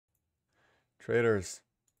Traders,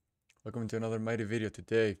 welcome to another mighty video.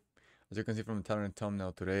 Today, as you can see from the title and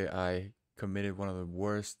thumbnail, today I committed one of the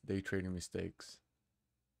worst day trading mistakes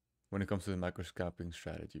when it comes to the microscoping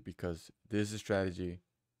strategy, because this is a strategy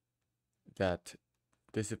that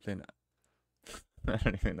discipline I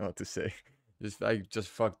don't even know what to say. I just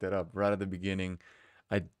fucked it up right at the beginning.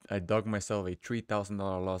 I dug myself a $3,000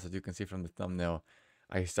 loss, as you can see from the thumbnail.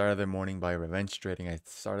 I started the morning by revenge trading. I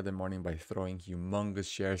started the morning by throwing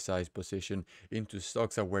humongous share size position into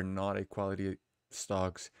stocks that were not a quality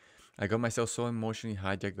stocks. I got myself so emotionally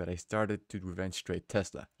hijacked that I started to revenge trade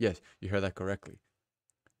Tesla. Yes, you heard that correctly.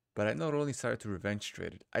 But I not only started to revenge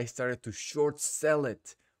trade it, I started to short sell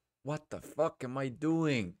it. What the fuck am I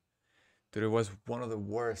doing? Dude, it was one of the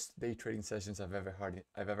worst day trading sessions I've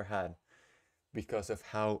ever had because of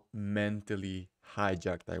how mentally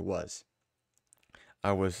hijacked I was.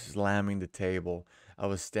 I was slamming the table. I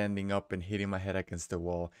was standing up and hitting my head against the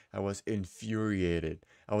wall. I was infuriated.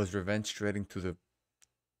 I was revenge trading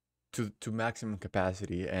to maximum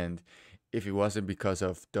capacity, and if it wasn't because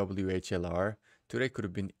of WHLR, today could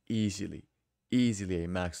have been easily a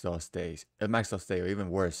max loss day, or even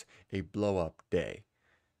worse, a blow up day.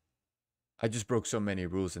 I just broke so many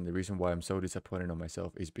rules, and the reason why I'm so disappointed on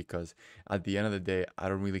myself is because at the end of the day, I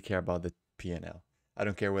don't really care about the P&L. I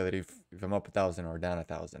don't care whether if I'm up 1,000 or down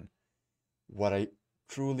 1,000. What I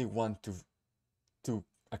truly want to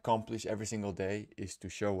accomplish every single day is to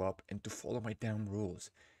show up and to follow my damn rules,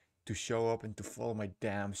 to show up and to follow my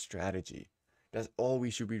damn strategy. That's all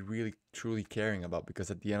we should be really truly caring about, because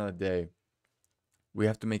at the end of the day, we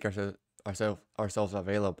have to make ourselves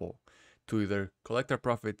available to either collect our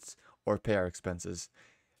profits or pay our expenses.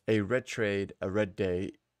 A red trade, a red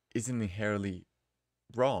day, isn't inherently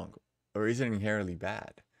wrong or isn't inherently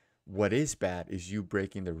bad. What is bad is you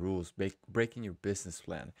breaking the rules, breaking your business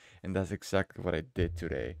plan. And that's exactly what I did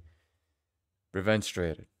today. Revenge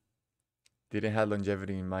traded. Didn't have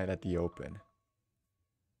longevity in mind at the open.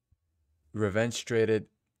 Revenge traded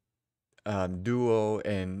duo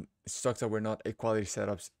and stocks that were not equality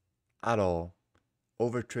setups at all.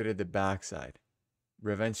 Over traded the backside.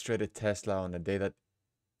 Revenge traded Tesla on a day that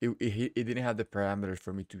it didn't have the parameters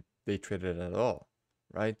for me to day trade it at all,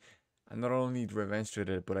 right? I not only revenge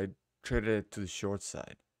traded it, but I traded it to the short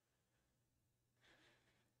side.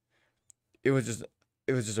 It was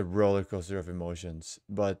just a roller coaster of emotions.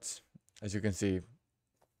 But as you can see,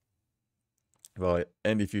 well,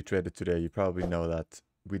 and if you traded today, you probably know that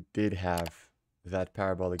we did have that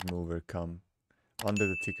parabolic mover come under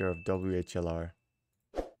the ticker of WHLR,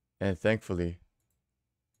 and thankfully,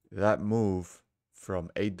 that move from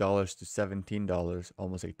 $8 to $17,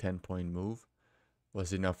 almost a 10-point move,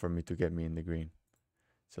 was enough for me to get me in the green.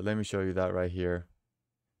 So let me show you that right here,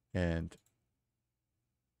 and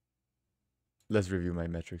let's review my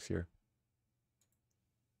metrics here.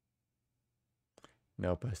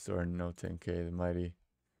 No Pastor, no 10K. The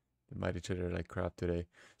mighty traded like crap today.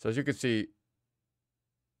 So as you can see,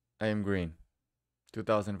 I am green,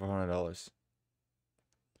 $2,400.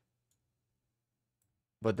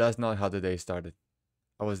 But that's not how the day started.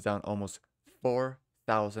 I was down almost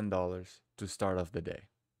 $4,000 to start off the day.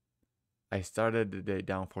 I started the day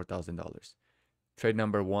down $4,000. Trade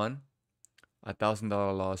number 1,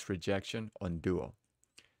 $1,000 loss rejection on Duo.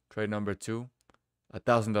 Trade number 2,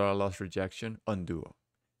 $1,000 loss rejection on Duo.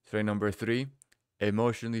 Trade number 3,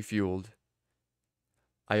 emotionally fueled.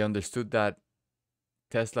 I understood that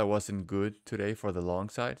Tesla wasn't good today for the long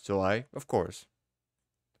side, so I, of course,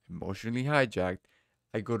 emotionally hijacked.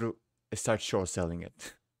 I go to start short selling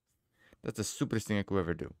it. That's the stupidest thing I could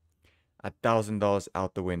ever do. $1,000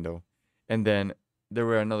 out the window. And then there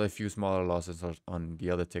were another few smaller losses on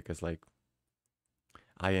the other tickets, like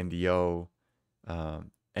INDO,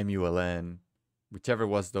 MULN, whichever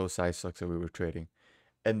was those size stocks that we were trading.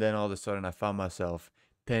 And then all of a sudden I found myself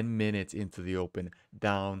 10 minutes into the open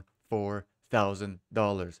down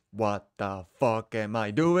 $4,000. What the fuck am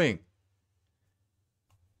I doing?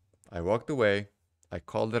 I walked away. I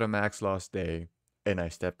called it a max loss day, and I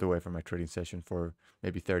stepped away from my trading session for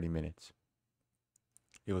maybe 30 minutes.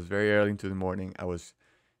 It was very early into the morning. I was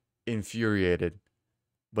infuriated,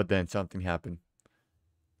 but then something happened.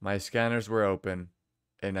 My scanners were open,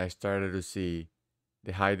 and I started to see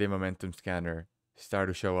the high day momentum scanner start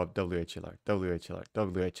to show up WHLR, WHLR,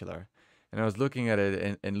 WHLR. And I was looking at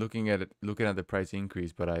it and looking at the price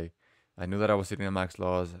increase, but I knew that I was sitting at max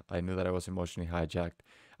loss. I knew that I was emotionally hijacked.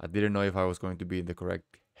 I didn't know if I was going to be in the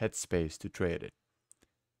correct headspace to trade it.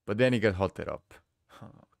 But then it got halted up.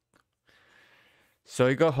 So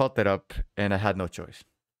it got halted up, and I had no choice.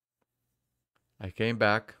 I came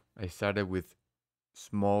back. I started with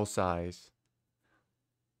small size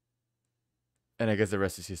And I guess the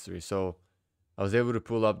rest is history. So I was able to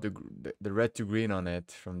pull up the red to green on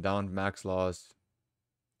it from down max loss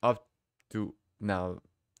up to now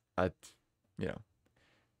at, you know,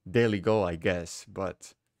 daily goal, I guess.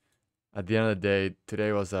 But at the end of the day,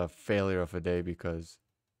 today was a failure of a day because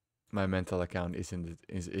my mental account is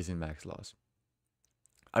in max loss.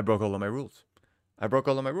 I broke all of my rules.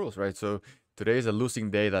 Right? So today is a losing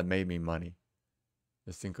day that made me money.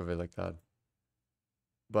 Just think of it like that.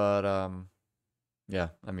 But yeah,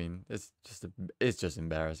 I mean, it's just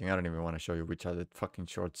embarrassing. I don't even want to show you which are the fucking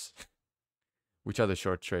shorts, which are the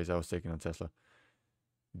short trades I was taking on Tesla.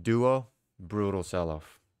 Duo, brutal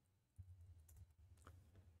sell-off.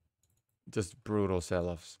 Just brutal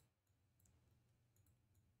sell-offs.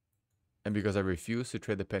 And because I refused to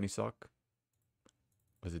trade the penny stock,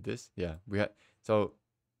 was it this? Yeah, we had. So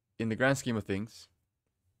in the grand scheme of things,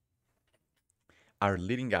 our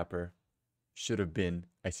leading gapper should have been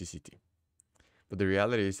ICCT. But the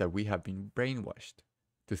reality is that we have been brainwashed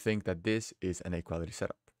to think that this is an equality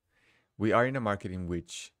setup. We are in a market in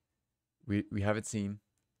which we haven't seen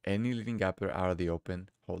any leading gapper out of the open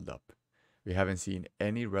hold up. We haven't seen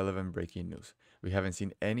any relevant breaking news. We haven't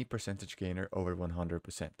seen any percentage gainer over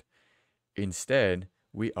 100%. Instead,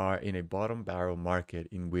 we are in a bottom barrel market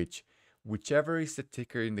in which whichever is the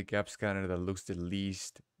ticker in the gap scanner that looks the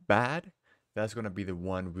least bad, that's going to be the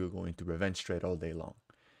one we're going to revenge trade all day long.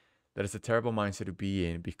 That is a terrible mindset to be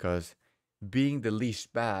in because being the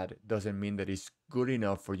least bad doesn't mean that it's good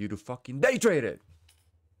enough for you to fucking day trade it.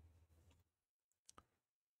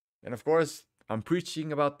 And of course, I'm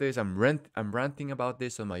preaching about this. I'm ranting about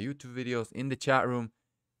this on my YouTube videos, in the chat room.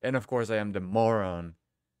 And of course, I am the moron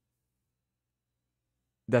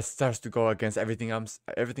that starts to go against everything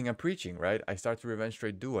I'm preaching, right? I start to revenge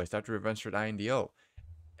trade Duo. I start to revenge trade INDO.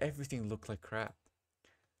 Everything looked like crap.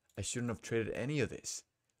 I shouldn't have traded any of this.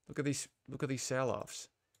 Look at these sell-offs.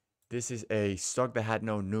 This is a stock that had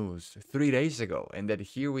no news 3 days ago, and that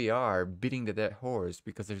here we are beating the dead horse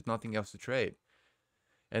because there's nothing else to trade.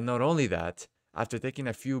 And not only that, after taking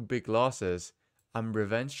a few big losses, I'm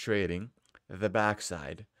revenge trading the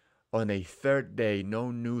backside on a third day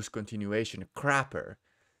no news continuation crapper.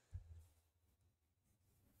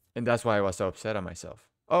 And that's why I was so upset at myself.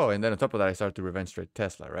 Oh, and then on top of that, I started to revenge trade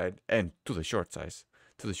Tesla, right? And to the short side.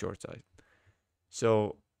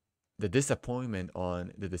 So the disappointment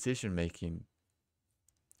on the decision making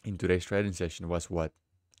in today's trading session was what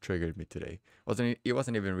triggered me today. It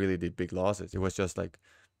wasn't even really the big losses. It was just like,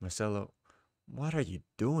 Marcelo, what are you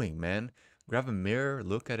doing, man? Grab a mirror,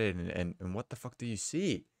 look at it, and what the fuck do you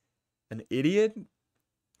see? An idiot?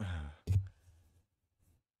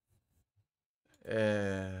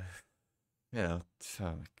 You know,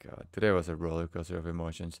 oh my god. Today was a roller coaster of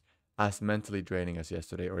emotions. As mentally draining as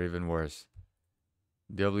yesterday, or even worse.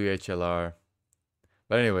 WHLR.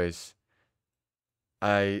 But anyways,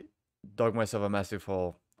 I dug myself a massive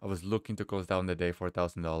hole. I was looking to close down the day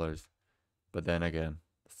 $4,000. But then again,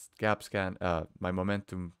 gap scan, my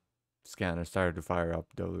momentum scanner started to fire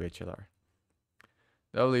up WHLR.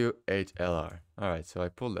 WHLR. Alright, so I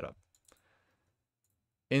pulled it up.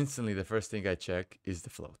 Instantly, the first thing I check is the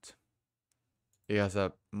float. It has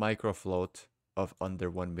a micro float of under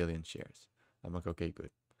 1 million shares. I'm like, okay, good.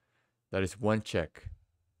 That is one check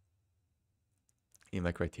in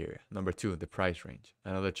my criteria. Number 2, the price range.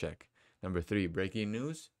 Another check. Number 3, breaking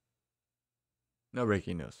news. No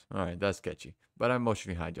breaking news. All right, that's sketchy. But I'm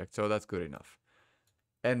emotionally hijacked, so that's good enough.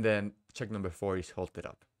 And then check number 4 is halted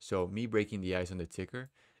up. So me breaking the ice on the ticker,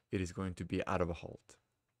 it is going to be out of a halt.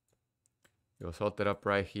 It was halted up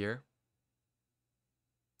right here.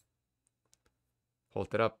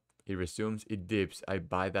 Halted up. It resumes. It dips. I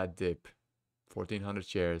buy that dip. 1,400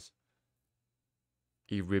 shares.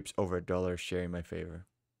 It rips over $1 share in my favor.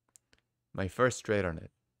 My first trade on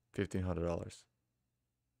it, $1,500.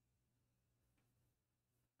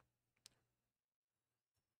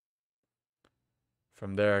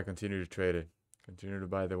 From there, I continue to trade it. Continue to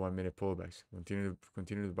buy the 1 minute pullbacks. Continue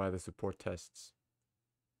to buy the support tests.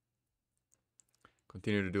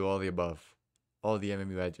 Continue to do all the above. All the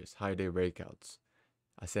MMU edges, high day breakouts,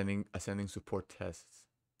 ascending support tests,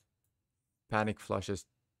 panic flushes,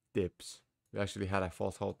 dips. We actually had a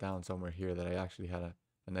false halt down somewhere here that I actually had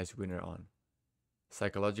a nice winner on.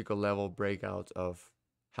 Psychological level breakouts of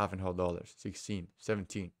half and whole dollars, 16,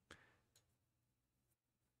 17.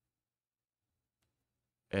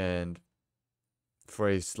 And for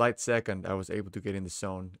a slight second, I was able to get in the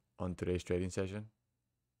zone on today's trading session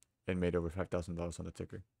and made over $5,000 on the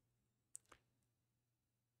ticker.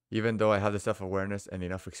 Even though I have the self-awareness and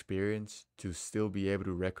enough experience to still be able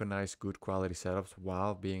to recognize good quality setups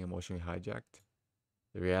while being emotionally hijacked,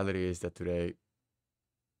 the reality is that today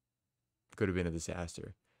could have been a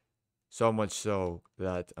disaster. So much so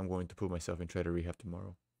that I'm going to put myself in trader rehab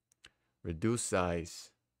tomorrow. Reduce size.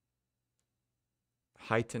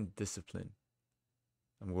 Heightened discipline.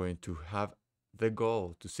 I'm going to have the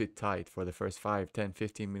goal to sit tight for the first 5, 10,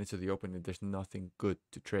 15 minutes of the opening. There's nothing good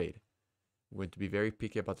to trade. I'm going to be very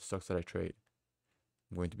picky about the stocks that I trade.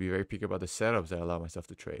 I'm going to be very picky about the setups that I allow myself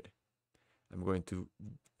to trade. I'm going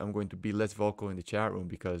to be less vocal in the chat room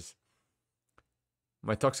because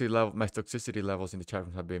my toxicity levels in the chat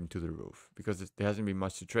room have been to the roof because there hasn't been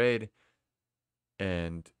much to trade,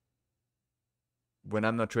 and when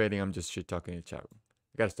I'm not trading, I'm just shit talking in the chat room.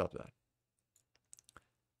 I gotta stop that.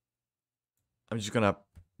 I'm just gonna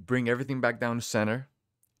bring everything back down to center,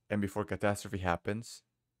 and before catastrophe happens,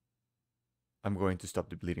 I'm going to stop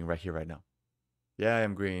the bleeding right here, right now. Yeah, I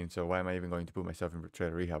am green, so why am I even going to put myself in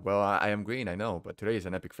trader rehab? Well, I am green, I know, but today is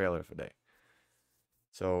an epic failure of a day.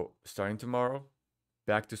 So starting tomorrow,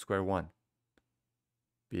 back to square one.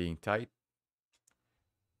 Being tight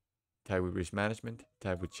with risk management,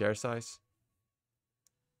 tight with share size,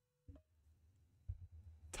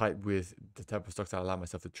 tight with the type of stocks I allow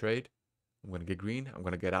myself to trade. I'm gonna get green, I'm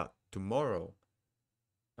gonna get out tomorrow.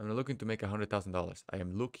 I'm not looking to make $100,000. I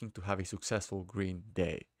am looking to have a successful green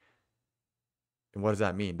day. And what does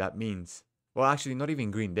that mean? That means, well, actually not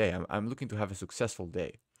even green day. I'm looking to have a successful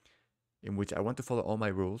day in which I want to follow all my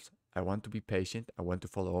rules. I want to be patient. I want to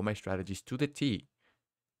follow all my strategies to the T.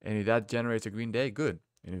 And if that generates a green day, good.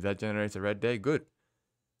 And if that generates a red day, good.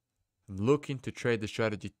 I'm looking to trade the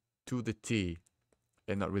strategy to the T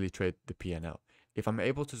and not really trade the P&L. If I'm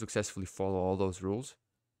able to successfully follow all those rules,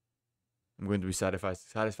 I'm going to be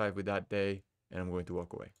satisfied with that day, and I'm going to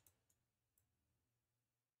walk away.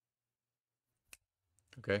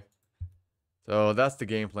 Okay? So that's the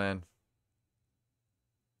game plan.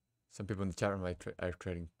 Some people in the chat room are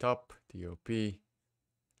trading top, TOP.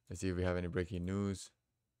 Let's see if we have any breaking news.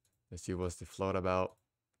 Let's see what's the float about.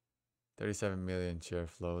 37 million share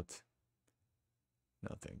float.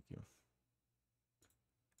 No, thank you.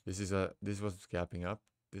 This was gapping up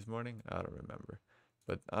this morning. I don't remember,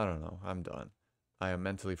 but I don't know. I'm done. I am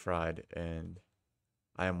mentally fried, and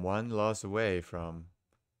I am one loss away from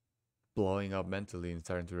blowing up mentally and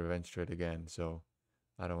starting to revenge trade again. So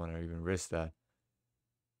I don't want to even risk that.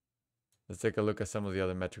 Let's take a look at some of the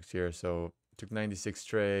other metrics here. So took 96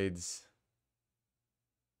 trades.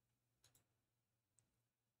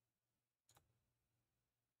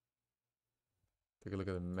 Take a look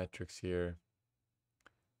at the metrics here.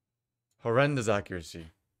 Horrendous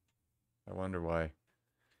accuracy. I wonder why.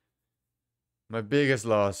 My biggest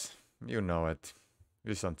loss, you know it,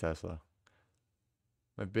 is on Tesla.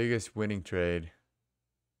 My biggest winning trade.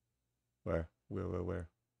 Where?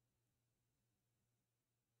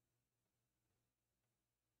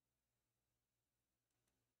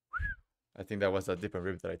 I think that was that dip and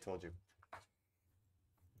rip that I told you.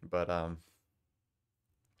 But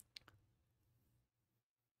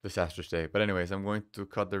disastrous day. But anyways, I'm going to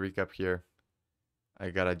cut the recap here. I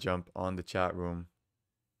gotta jump on the chat room.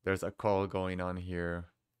 There's a call going on here,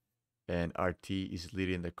 and RT is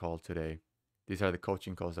leading the call today. These are the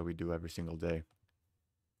coaching calls that we do every single day.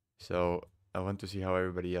 So I want to see how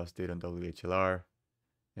everybody else did on WHLR.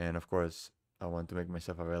 And of course, I want to make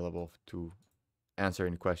myself available to answer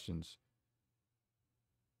any questions,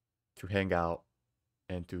 to hang out,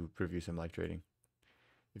 and to preview some live trading.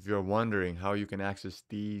 If you're wondering how you can access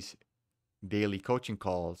these daily coaching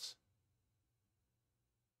calls,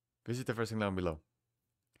 visit the first link down below,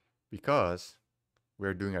 because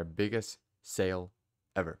we're doing our biggest sale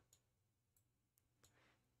ever.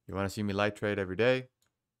 You want to see me live trade every day?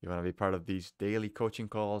 You want to be part of these daily coaching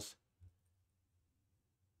calls?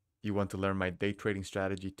 You want to learn my day trading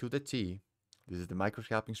strategy to the T? This is the micro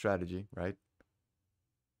scalping strategy, right?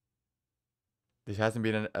 This hasn't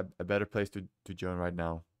been a better place to join right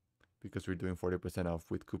now, because we're doing 40% off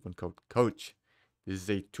with coupon code COACH. This is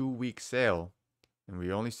a 2-week sale, and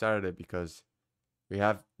we only started it because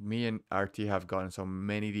me and RT have gotten so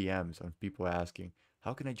many DMs on people asking,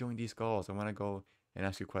 how can I join these calls? I want to go and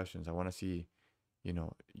ask you questions. I want to see, I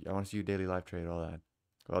want to see you daily live trade, all that.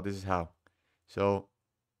 Well, this is how. So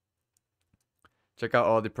check out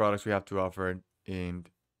all the products we have to offer in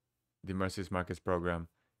the Mercedes Markets program.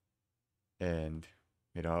 And,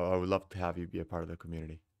 I would love to have you be a part of the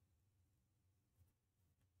community.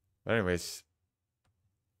 But anyways,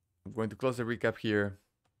 I'm going to close the recap here,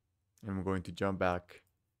 and I'm going to jump back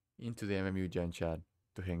into the MMU Gen Chat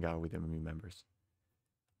to hang out with MMU members.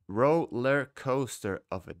 Roller coaster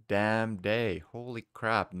of a damn day. Holy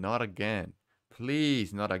crap, not again.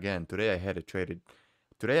 Please, not again. Today I had it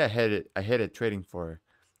trading for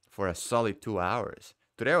a solid 2 hours.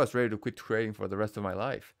 Today I was ready to quit trading for the rest of my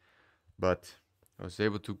life, but I was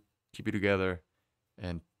able to keep it together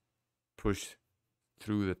and push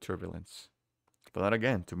through the turbulence. But not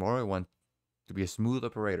again. Tomorrow I want to be a smooth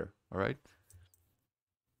operator. All right.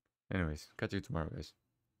 Anyways, catch you tomorrow, guys.